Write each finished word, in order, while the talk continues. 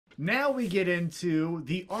Now we get into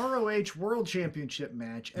the ROH World Championship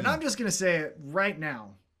match. And I'm just going to say it right now.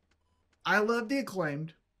 I love the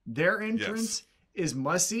Acclaimed. Their entrance is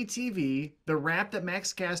must-see TV. The rap that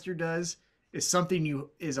Max Caster does is something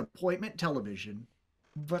is appointment television.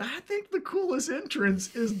 But I think the coolest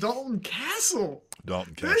entrance is Dalton Castle.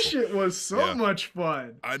 Dalton Castle. This shit was so much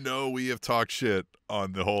fun. I know we have talked shit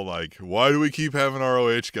on the whole, like, why do we keep having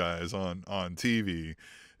ROH guys on TV?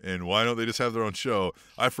 And why don't they just have their own show?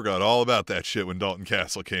 I forgot all about that shit when Dalton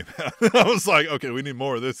Castle came out. I was like, okay, we need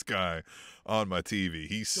more of this guy on my TV.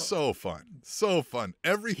 He's so fun. So fun.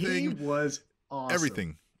 Everything. He was awesome.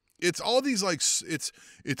 Everything. It's all these, like,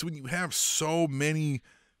 it's when you have so many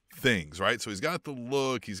things, right? So he's got the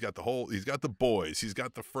look, he's got the boys, he's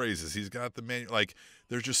got the phrases, he's got the like,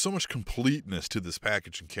 there's just so much completeness to this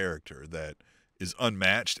package and character that is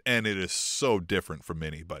unmatched, and it is so different from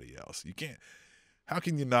anybody else. How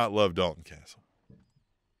can you not love Dalton Castle?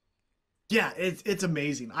 Yeah, it's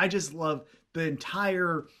amazing. I just love the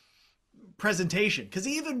entire presentation. Because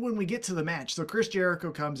even when we get to the match, so Chris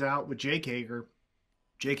Jericho comes out with Jake Hager.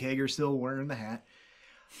 Jake Hager still wearing the hat.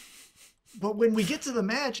 But when we get to the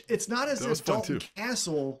match, it's not as if Dalton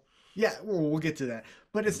Castle... Yeah, well, we'll get to that.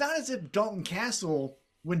 But it's not as if Dalton Castle,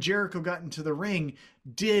 when Jericho got into the ring,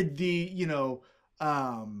 did the,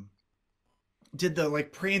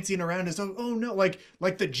 like prancing around his own, oh no, like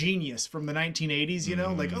the Genius from the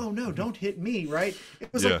 1980s, like, oh no, don't hit me, right?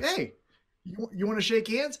 It was like, hey, you want to shake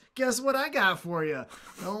hands? Guess what I got for you?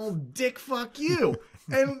 Oh, dick, fuck you.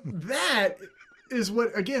 And that is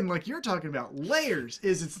what, again, like you're talking about, layers,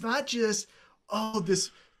 it's not just,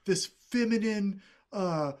 this feminine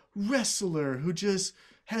wrestler who just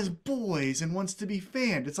has boys and wants to be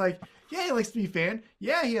fanned. It's like, yeah, he likes to be fanned.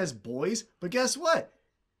 Yeah, he has boys, but guess what?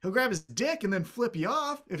 He'll grab his dick and then flip you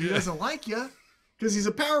off if he doesn't like you, because he's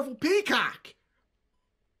a powerful peacock.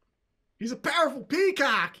 He's a powerful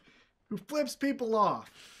peacock who flips people off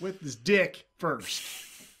with his dick first.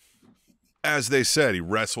 As they said, he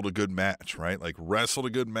wrestled a good match, right? Like, wrestled a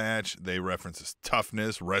good match. They reference his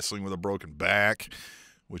toughness, wrestling with a broken back,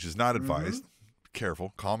 which is not advised.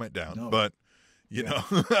 Careful, calm it down. No. But,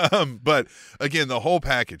 but again, the whole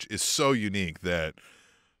package is so unique that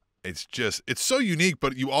it's so unique,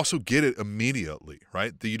 but you also get it immediately,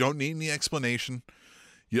 right? You don't need any explanation.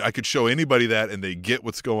 I could show anybody that, and they get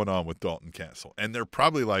what's going on with Dalton Castle. And they're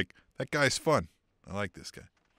probably like, that guy's fun. I like this guy.